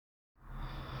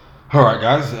All right,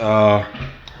 guys.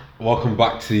 Welcome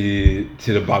back to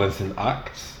the Balancing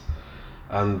Act,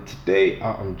 and today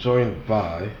I'm joined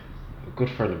by a good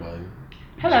friend of mine.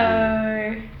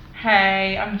 Hello.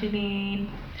 Hey, I'm Janine.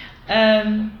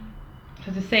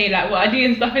 So to say like what I do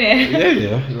and stuff in it.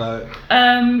 Yeah.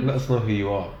 Let us know who you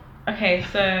are. Okay,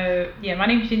 so yeah, my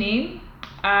name's Janine.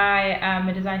 I am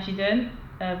a design student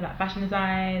of like fashion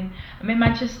design. I'm in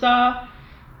Manchester,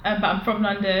 but I'm from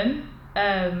London.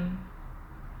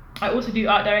 I also do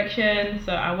art direction,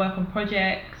 so I work on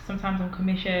projects. Sometimes I'm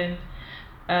commissioned.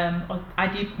 Or I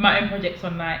do my own projects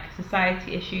on like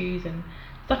society issues and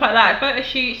stuff like that. Photo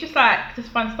shoots, just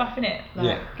fun stuff in it.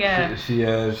 Like, yeah.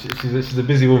 She's a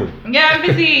busy woman. Yeah, I'm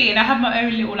busy, and I have my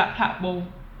own little like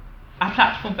platform. A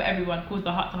platform for everyone called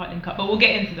the Heart to Heart Link Up, but we'll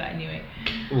get into that anyway.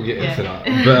 We'll get into that.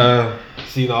 But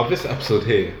now this episode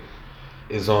here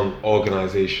is on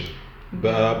organisation.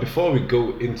 But before we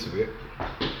go into it,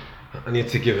 I need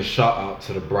to give a shout out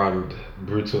to the brand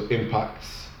Brutal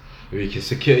Impacts, where you can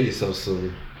secure yourself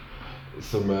some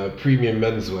premium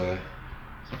menswear,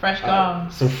 fresh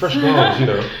garms, some fresh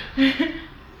garms,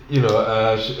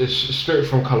 it's straight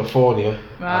from California.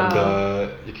 Wow.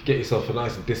 And you can get yourself a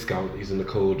nice discount using the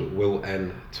code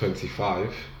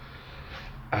WILLN25.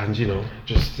 And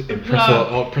just impress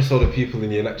all the people in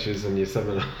your lectures and your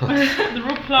seminars. The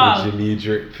real plug. With your knee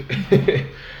drip.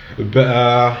 But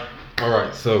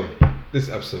alright, so this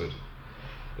episode,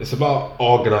 it's about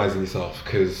organising yourself,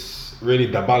 because really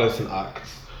the balancing act,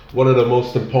 one of the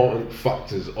most important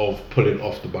factors of pulling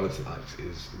off the balancing act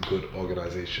is good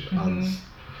organisation. And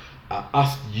I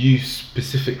asked you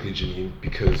specifically, Janine,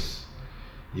 because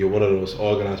you're one of the most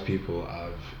organised people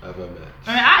I've ever met.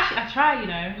 I mean, I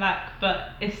try,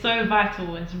 but it's so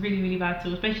vital. It's really, really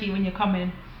vital, especially when you're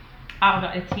coming out of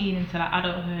like a teen into like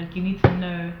adulthood. You need to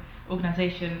know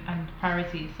organisation and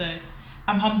priorities. So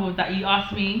I'm humbled that you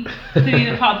asked me to be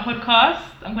a part of the podcast.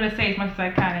 I'm going to say as much as I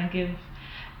can and give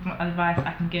as much advice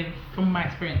I can give from my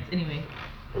experience anyway.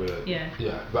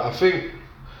 Yeah, but I think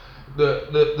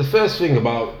the first thing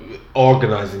about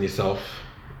organising yourself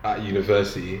at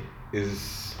university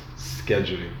is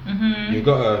scheduling. You've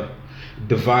got to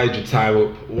divide your time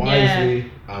up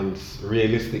wisely and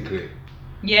realistically.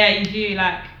 Yeah, you do.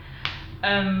 Like,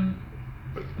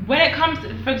 when it comes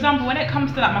to, for example, when it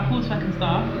comes to like my coursework and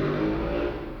stuff,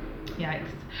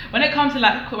 yikes. When it comes to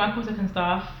like my coursework and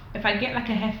stuff, if I get like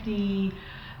a hefty,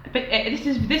 but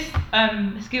this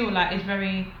skill like is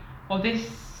very, or this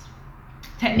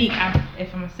technique,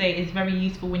 if I must say, is very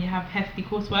useful when you have hefty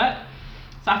coursework.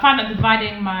 So I find that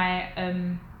dividing my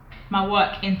my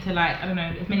work into like, I don't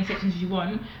know, as many sections as you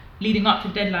want, leading up to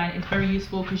deadline is very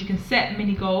useful, because you can set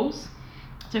mini goals.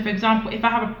 So for example, if I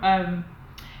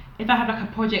have like a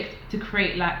project to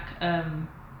create like a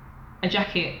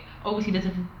jacket, obviously there's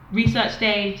a research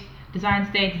stage, design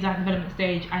development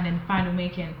stage, and then final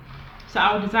making. So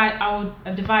I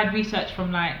would divide research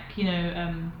from like,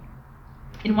 in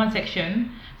one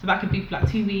section, so that could be for like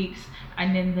 2 weeks,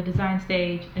 and then the design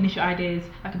stage, initial ideas,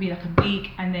 that could be like a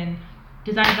week, and then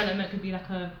design development could be like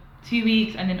 2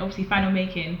 weeks, and then obviously final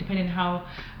making, depending how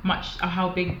much or how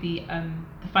big the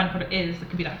final product is, it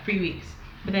could be like 3 weeks.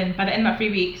 But then by the end of that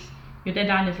 3 weeks, your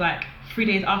deadline is like 3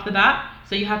 days after that,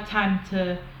 so you have time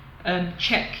to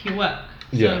check your work.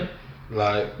 That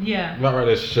right there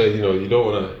to show, you don't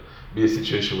want to be in a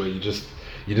situation where you just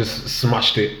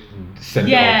smashed it, send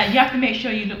it off. You have to make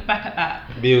sure you look back at that.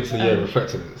 Be able to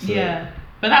reflect on it. So.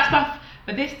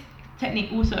 But this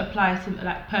technique also applies to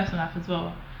like personal life as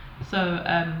well. So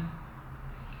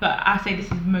but I say this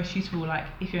is most useful like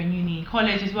if you're in uni,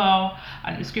 college as well,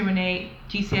 and discriminate,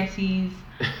 GCSEs,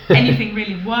 anything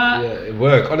really,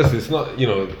 work. Honestly, it's not,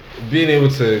 being able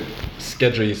to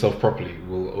schedule yourself properly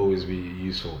will always be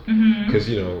useful, because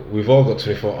we've all got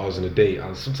 24 hours in a day,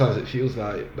 and sometimes it feels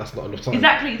like that's not enough time.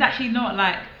 Exactly, it's actually not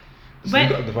like. So you've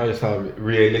got to divide your time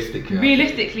realistically.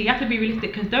 Realistically, you have to be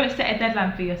realistic, because don't set a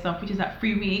deadline for yourself, which is like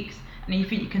 3 weeks, and then you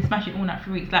think you can smash it all in that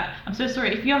 3 weeks. Like, I'm so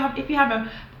sorry, if you have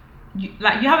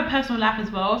a personal life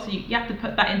as well, so you have to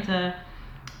put that into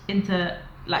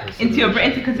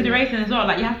consideration as well.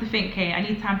 Like, you have to think, okay, I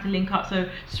need time to link up, so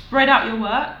spread out your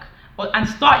work, and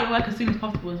start your work as soon as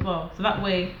possible as well, so that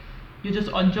way you're just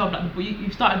on job, like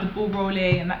you've started the ball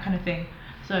rolling and that kind of thing.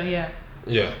 So yeah,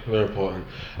 very important.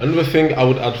 Another thing I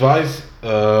would advise,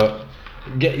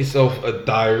 get yourself a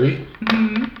diary,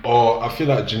 or I feel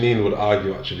like Janine would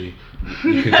argue actually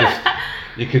you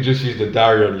could just use the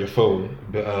diary on your phone,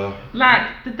 but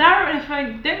like the diary on your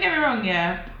phone, don't get me wrong,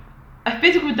 a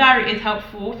physical diary is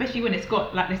helpful, especially when it's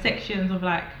got like the sections of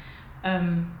like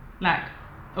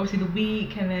obviously the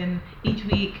week and then each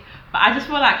week. But I just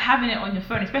feel like having it on your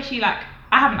phone, especially like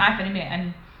I have an iPhone in it,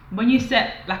 and when you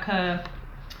set like a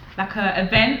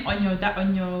event on your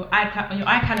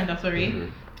iCalendar,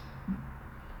 sorry,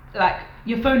 like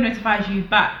your phone notifies you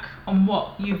back on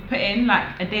what you've put in like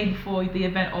a day before the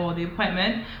event or the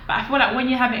appointment. But I feel like when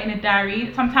you have it in a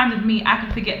diary, sometimes with me I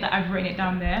can forget that I've written it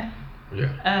down there.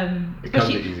 Yeah. It can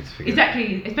be easy to forget.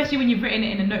 Exactly, especially when you've written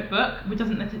it in a notebook, which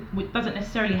doesn't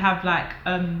necessarily have like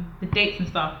the dates and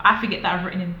stuff. I forget that I've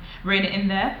written it in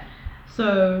there.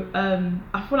 So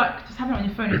I feel like just having it on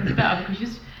your phone is better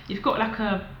because you've got like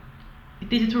a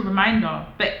digital reminder.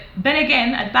 But then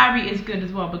again, a diary is good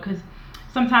as well because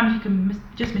sometimes you can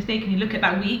just mistakenly look at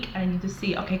that week and you just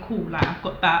see, okay, cool, like I've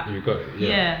got that. You got it.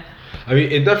 Yeah. I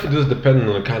mean, it definitely does depend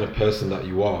on the kind of person that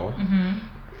you are.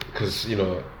 Because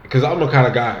because I'm the kind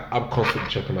of guy, I'm constantly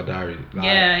checking my diary. Like,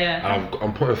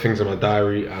 I'm putting things in my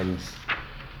diary, and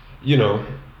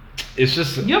it's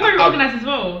just you're very organized as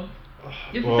well.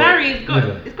 Your diary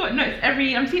it's got notes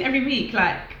I'm seeing every week,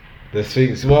 like. There's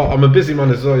things. Well, I'm a busy man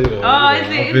as well, Oh, is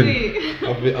it?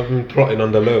 I've been plotting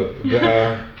on the low,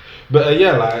 but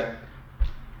yeah, like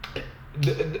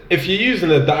if you're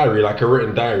using a diary, like a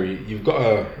written diary, you've got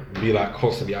to be like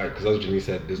constantly out because, as Jenny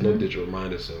said, there's no digital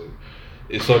reminder, so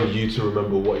it's on you to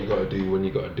remember what you got to do when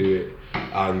you got to do it,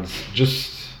 and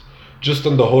just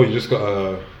on the whole, you just got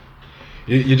to.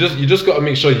 You just got to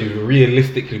make sure you're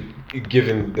realistically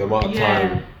given the amount of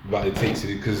time that it takes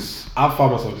you, because I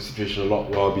found myself in this situation a lot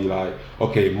where I'll be like,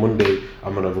 okay, Monday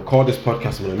I'm gonna record this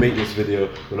podcast, I'm gonna make this video,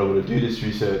 then I'm gonna do this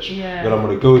research, then I'm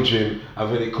gonna go gym,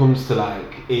 and when it comes to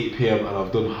like 8 p.m. and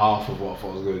I've done half of what I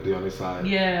thought I was gonna do on this side,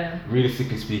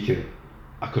 realistically speaking,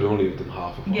 I could only have done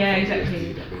half of what I thought I was gonna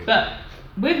do that day. But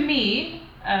with me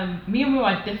and Will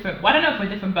are different. Well, I don't know if we're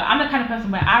different, but I'm the kind of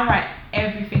person where I write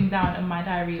everything down in my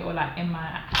diary or like in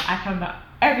my iCalendar,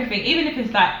 everything, even if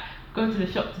it's like go to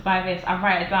the shop to buy this, I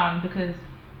write it down because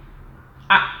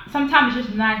sometimes it's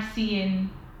just nice seeing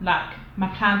like my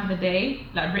plan for the day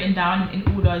like written down in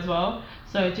order as well.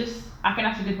 So I think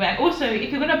that's a good way. And also, if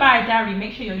you're gonna buy a diary,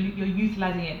 make sure you're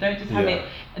utilizing it. Don't just have it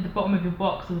at the bottom of your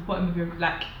box or the bottom of your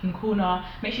like in the corner.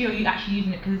 Make sure you're actually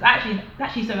using it because it's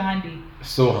actually so handy.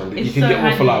 So handy. You can get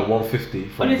one for like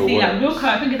 $150. Honestly, like Wilko,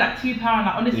 I think it's like £2.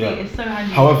 Like honestly, it's so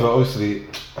handy. However, obviously,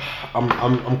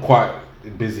 I'm quite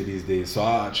busy these days, so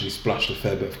I actually splashed a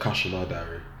fair bit of cash on my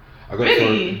diary. I got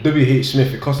it from WH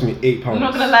Smith. It cost me £8. I'm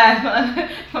not gonna lie,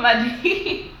 it's not that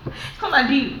deep. It's not that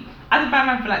deep. I just buy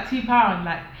mine for like £2.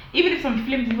 Like even if some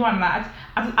flimsy one, like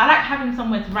I like having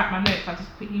somewhere to write my notes. I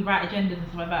just quickly write agendas and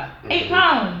stuff like that.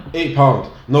 £8.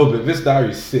 £8. No, but this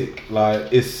diary is sick.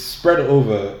 Like it's spread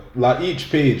over. Like each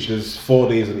page, there's 4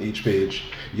 days on each page.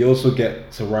 You also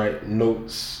get to write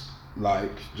notes.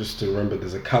 Like just to remember,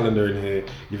 there's a calendar in here.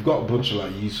 You've got a bunch of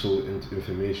like useful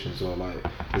information. So like,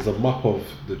 there's a map of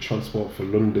the transport for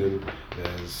London.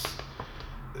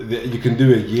 You can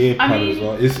do a year plan as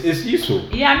well. It's useful.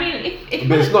 Yeah, I mean,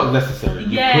 but it's not necessary.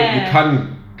 You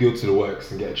can go to the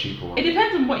works and get a cheaper one. It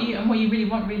depends on what you really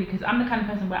want, really. Because I'm the kind of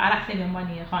person where I like saving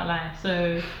money. I can't lie.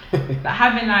 So like,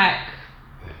 having like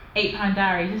 £8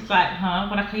 diary, just like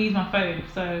when I can use my phone.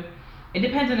 So it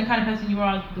depends on the kind of person you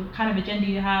are, the kind of agenda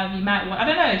you have. You might want. I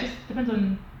don't know. It just depends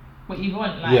on what you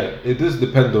want. Like. Yeah, it does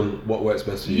depend on what works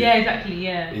best for you. Yeah, exactly.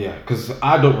 Yeah. Yeah, because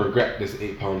I don't regret this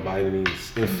 £8 by any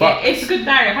means. In fact, it's a good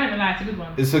diary. I can't even lie. It's a good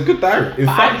one. It's a good diary. In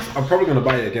fact, I'm probably gonna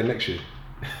buy it again next year.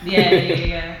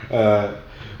 Yeah.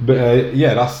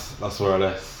 Yeah, that's more or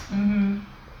less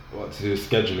what to do with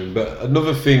scheduling. But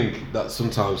another thing that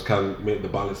sometimes can make the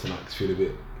balancing act feel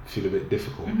a bit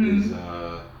difficult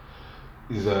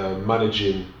is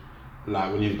managing.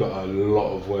 Like when you've got a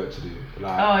lot of work to do,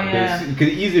 like you could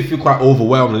easily feel quite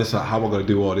overwhelmed and it's like, how am I going to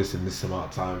do all this in this amount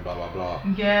of time, blah blah blah.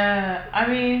 Yeah, I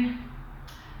mean,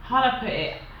 how do I put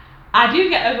it? I do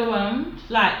get overwhelmed.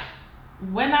 Like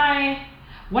when I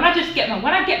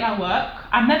get my work,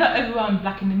 I'm never overwhelmed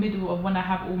like in the middle of when I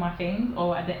have all my things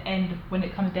or at the end when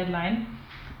it comes deadline.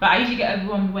 But I usually get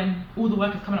overwhelmed when all the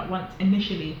work is coming at once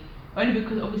initially, only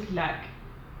because obviously like.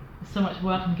 So much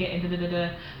work I'm getting,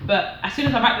 but as soon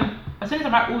as I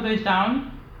write all those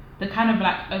down, the kind of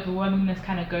like overwhelmingness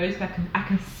kind of goes. I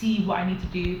can see what I need to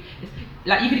do. It's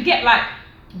like you could get like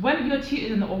when your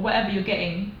tutor or whatever you're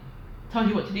getting tells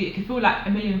you what to do, it can feel like a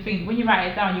million things. When you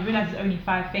write it down, you realize it's only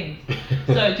 5 things.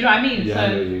 So do you know what I mean? Yeah, I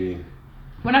know what you mean.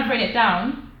 When I've written it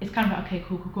down, it's kind of like okay,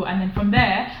 cool, and then from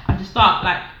there I just start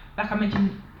like I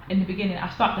mentioned in the beginning, I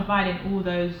start dividing all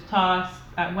those tasks.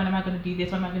 Like when am I going to do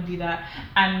this? When am I going to do that?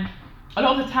 And a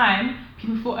lot of the time,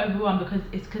 people feel overwhelmed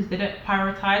because they don't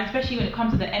prioritize, especially when it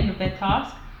comes to the end of their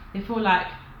task. They feel like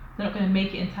they're not going to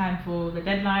make it in time for the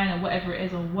deadline or whatever it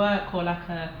is, or work or like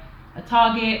a a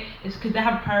target. It's because they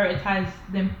have prioritized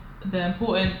the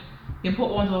important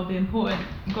ones or the important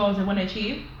goals they want to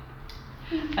achieve.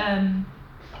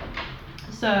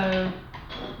 So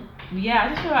yeah, I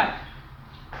just feel like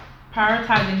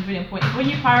prioritizing is really important. When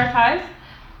you prioritize,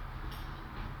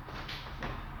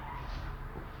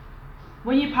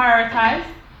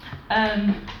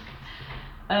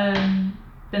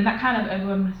 then that kind of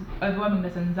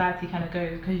overwhelmingness and anxiety kind of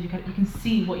goes, because you can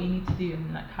see what you need to do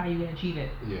and like how you're going to achieve it.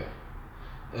 Yeah,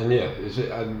 and yeah, it's just,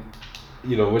 and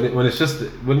you know, when it's just,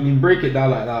 when you break it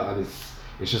down like that, and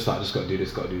it's just like, just got to do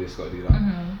this, got to do this, got to do that.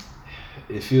 Mm-hmm.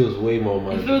 It feels way more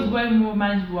manageable. It feels way more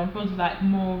manageable and feels like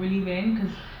more relieving,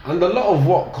 because. And a lot of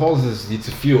what causes you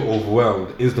to feel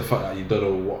overwhelmed is the fact that you don't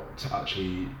know what to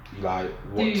actually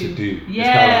to do.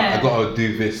 Yeah. It's kind of like, I gotta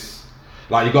do this.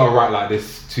 Like, you gotta write like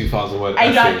this 2,000 word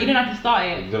essay. You don't have to start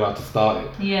it. You don't have to start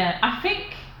it. Yeah, I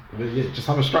think. But yeah, just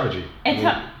have a strategy. In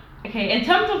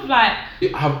terms of like.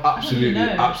 You have absolutely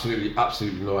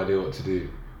no idea what to do,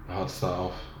 how to start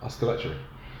off. Ask a lecturer.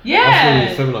 Yeah. Ask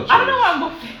your seminar. I don't know what I'm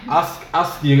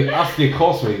waffling. Ask your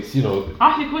course-mates, you know.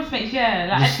 Ask your course-mates, yeah.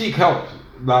 Like, just seek help.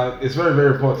 Like, it's very,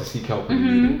 very important to seek help when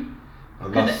you need it.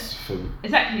 And that's for...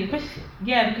 Exactly. Because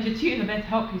your tutors are there to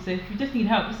help you, so if you just need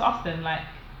help, just ask them. Like,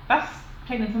 that's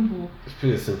plain and simple. It's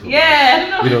pretty simple. Yeah, I don't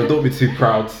know. You know, don't be too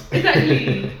proud.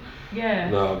 Exactly.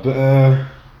 Yeah. No, but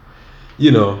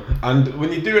you know, and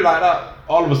when you do it like that,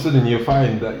 all of a sudden you'll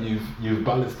find that you've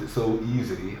balanced it so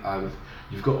easily, and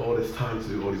you've got all this time to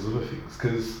do all these other things.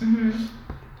 Because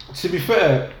to be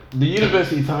fair, the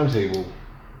university timetable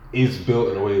is built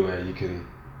in a way where you can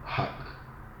hack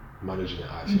managing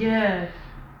it, I think. Yeah.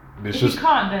 If you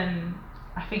can't, then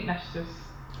I think that's just.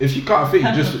 If you can't fit,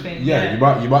 you just thing,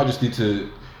 you might just need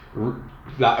to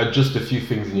adjust a few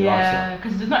things in your lifestyle. Yeah,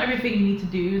 because there's not everything you need to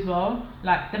do as well.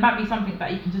 Like, there might be something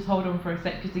that you can just hold on for a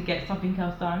sec just to get something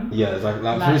else done. Yeah, it's like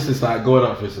for instance, like going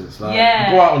out. For instance, like yeah.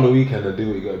 Go out on the weekend and do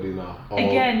what you got to do now. Or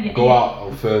go out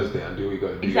on Thursday and do what you got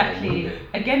to do. Exactly. On Monday.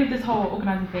 Again, with this whole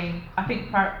organising thing, I think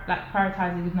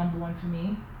prioritizing is number one for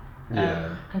me.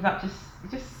 Because that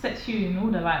just sets you in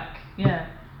order. Like, yeah.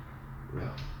 Yeah,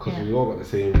 because we all got the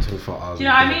same 24 hours. Do you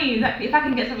know what I mean? Exactly. If I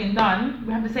can get something done,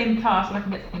 we have the same task, and I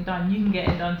can get something done, you can get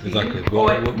it done too. Exactly.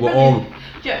 We're all.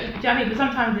 Do you know what I mean? But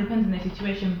sometimes it depends on the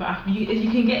situation. But you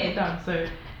can get it done, so.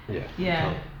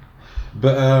 Yeah.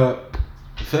 But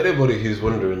for anybody who's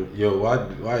wondering,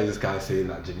 why is this guy saying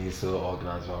that Janine's so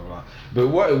organised, blah blah? But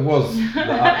what it was that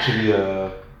actually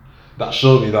that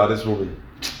showed me that this woman,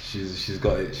 she's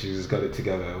got it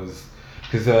together. It was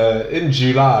because in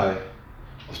July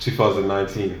of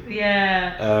 2019.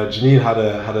 Yeah. Janine had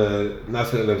a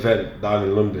nice little event down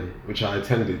in London, which I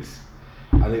attended,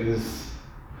 and it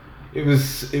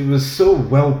was so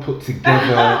well put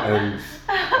together and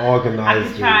organised. I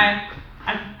could try,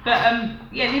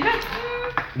 the event.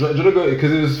 Do you want to go?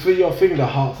 Because it was for your thing, the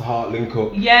heart to heart link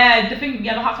up. Yeah, the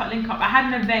heart to heart link up. I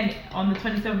had an event on the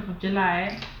 27th of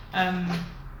July.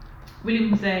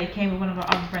 William was there. He came with one of our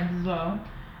other friends as well,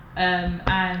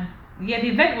 and. Yeah, the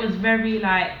event was very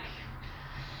like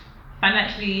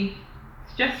financially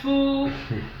stressful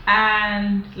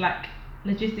and like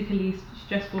logistically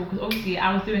stressful, because obviously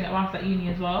I was doing it whilst at uni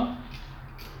as well.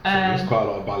 So it was quite a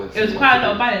lot of balancing. It was quite a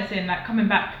lot of balancing, like coming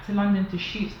back to London to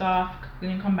shoot stuff,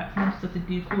 then come back to Manchester to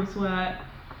do coursework.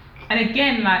 And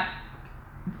again, like,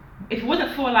 if it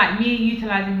wasn't for like me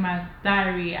utilising my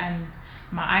diary and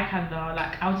my iCalendar,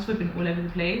 like I was just flipping all over the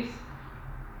place.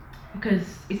 Because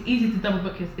it's easy to double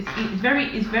book it's very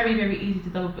easy to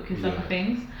double book yourself for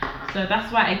things. So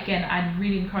that's why again I'd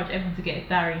really encourage everyone to get a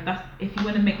diary. If you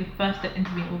want to make the first step into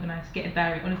being organised, get a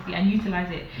diary, honestly, and utilise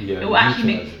it. It will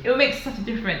actually make such a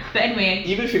difference. But anyway,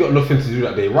 even if you got nothing to do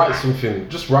that day, write something.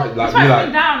 Just write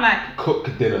something down, like cook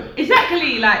dinner.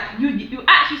 Exactly, like you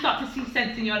actually start to see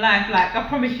sense in your life. Like, I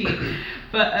promise you.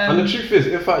 But and the truth is,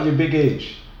 if at your big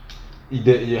age,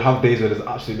 you have days where there's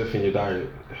absolutely nothing in your diary.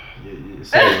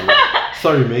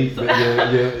 Sorry, mate, but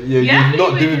you're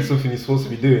not doing something you're supposed to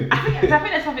be doing. I think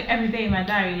there's something every day in my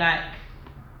diary, like,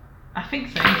 I think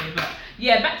so anyway, but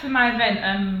yeah, back to my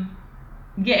event,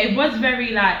 it was very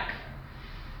like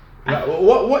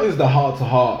what is the heart to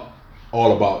heart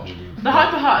all about, Janine? The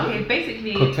heart to heart, okay,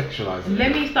 basically contextualize it.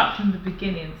 Let me start from the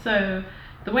beginning. So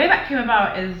the way that came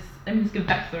about is, let me just give a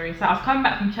backstory. So I was coming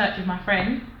back from church with my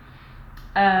friend.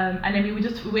 And then we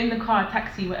were in the car,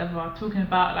 taxi, whatever, talking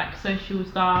about like social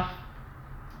stuff,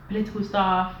 political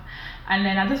stuff, and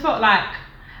then I just felt like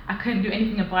I couldn't do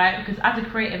anything about it, because as a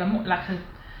creative, I'm not like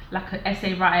an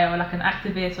essay writer or like an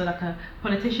activist or like a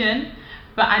politician,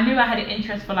 but I knew I had an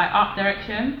interest for like art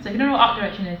direction. So if you don't know what art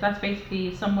direction is, that's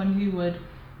basically someone who would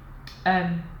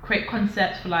create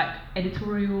concepts for like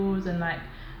editorials and like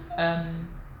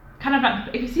kind of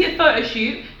like, if you see a photo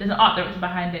shoot, there's an art director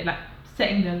behind it, like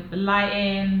setting the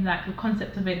lighting, like the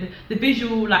concept of it, the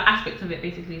visual like aspects of it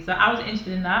basically. So I was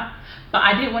interested in that, but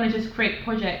I didn't want to just create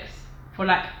projects for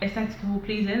like aesthetical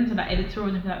pleasing, so like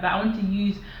editorials and things like that. I wanted to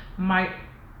use my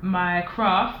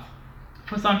craft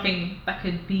for something that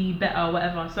could be better or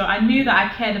whatever. So I knew that I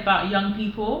cared about young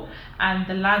people and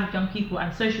the lives of young people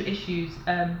and social issues,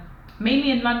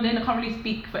 mainly in London. I can't really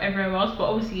speak for everywhere else, but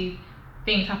obviously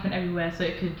things happen everywhere, so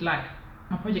it could like,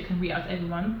 my project can reach out to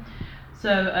everyone. So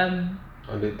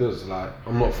and it does, like,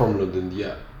 I'm not from London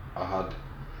yet. I had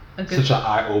a such an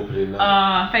eye-opening.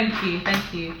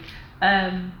 Thank you.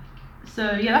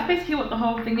 So yeah, that's basically what the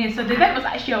whole thing is. So the event was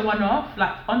actually a one-off,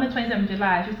 like on the 27th of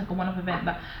July, it's just like a one-off event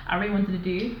that I really wanted to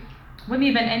do. When the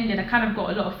event ended, I kind of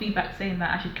got a lot of feedback saying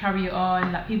that I should carry it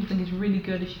on, like people think it's really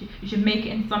good, you should make it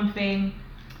into something.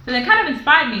 So they kind of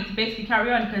inspired me to basically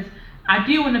carry on, because I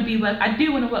do want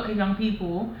to work with young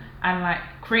people and like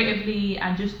creatively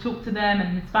and just talk to them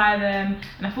and inspire them,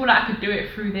 and I feel like I could do it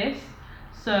through this.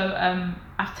 So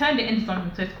I've turned it into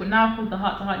something. So it's called the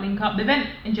Heart to Heart Link Up. The event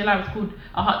in July was called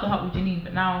A Heart to Heart with Janine,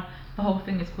 but now the whole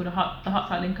thing is called the Heart to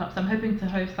Heart Link Up. So I'm hoping to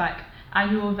host like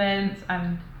annual events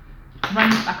and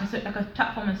run like a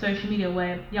platform on social media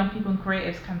where young people and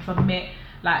creatives can submit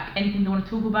like anything they want to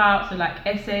talk about. So like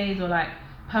essays or like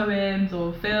poems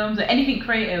or films or anything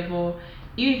creative, or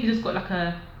even if you just got like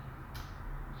a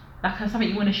something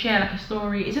you want to share, like a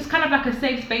story. It's just kind of like a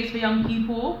safe space for young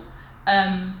people.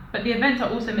 But the events are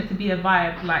also meant to be a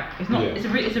vibe. Like it's not. Yeah. It's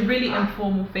a really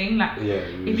informal thing. Like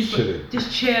if you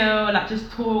just chill, like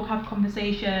just talk, have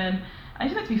conversation, and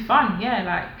it's meant to be fun. Yeah,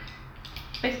 like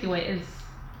basically what it is.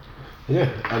 Yeah,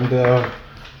 and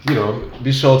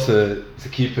be sure to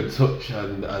keep in touch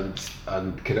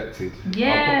and connected.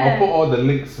 Yeah. I'll put all the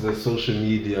links to the social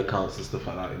media accounts and stuff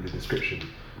like that in the description.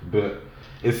 But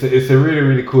it's a really,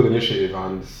 really cool initiative,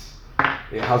 and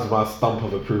it has my stamp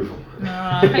of approval.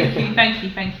 No, thank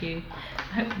you.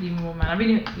 I hope to do more, man. I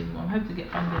really hope to do more. I hope to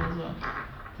get funding as well,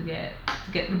 to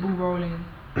get the ball rolling.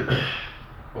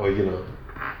 Or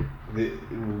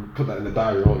we'll put that in the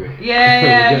diary, won't we?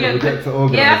 Yeah. We'll get to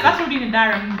organise. Yeah, that's already in the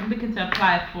diary. I'm looking to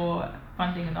apply for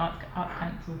funding and Arts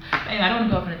Council. But anyway, I don't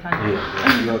want to go off on a tangent.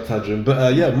 Yeah, no tangent.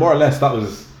 But more or less, that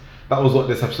was what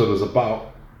this episode was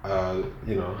about.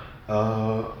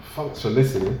 Thanks for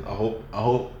listening. I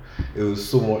hope it was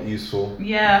somewhat useful.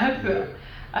 Yeah,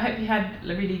 I hope you had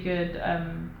really good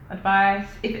advice.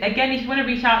 If you want to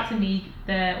reach out to me,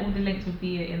 all the links will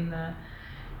be in the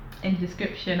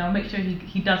description. I'll make sure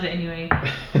he does it anyway.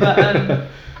 But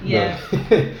yeah.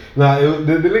 No,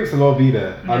 the links will all be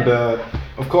there. Yeah. And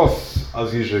of course,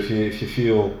 as usual, if you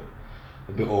feel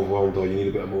a bit overwhelmed or you need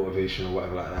a bit of motivation or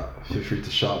whatever like that, feel free to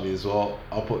shout me as well.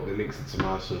 I'll put the links into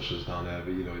my socials down there.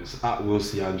 But it's at Will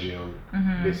C Angie on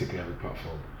basically every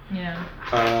platform. Yeah.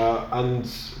 And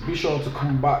be sure to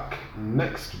come back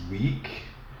next week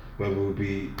where we'll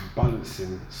be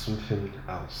balancing something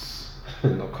else.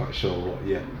 Not quite sure what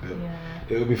yet, but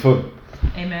it'll be fun.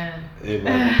 Amen.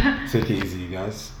 Take it easy, you guys.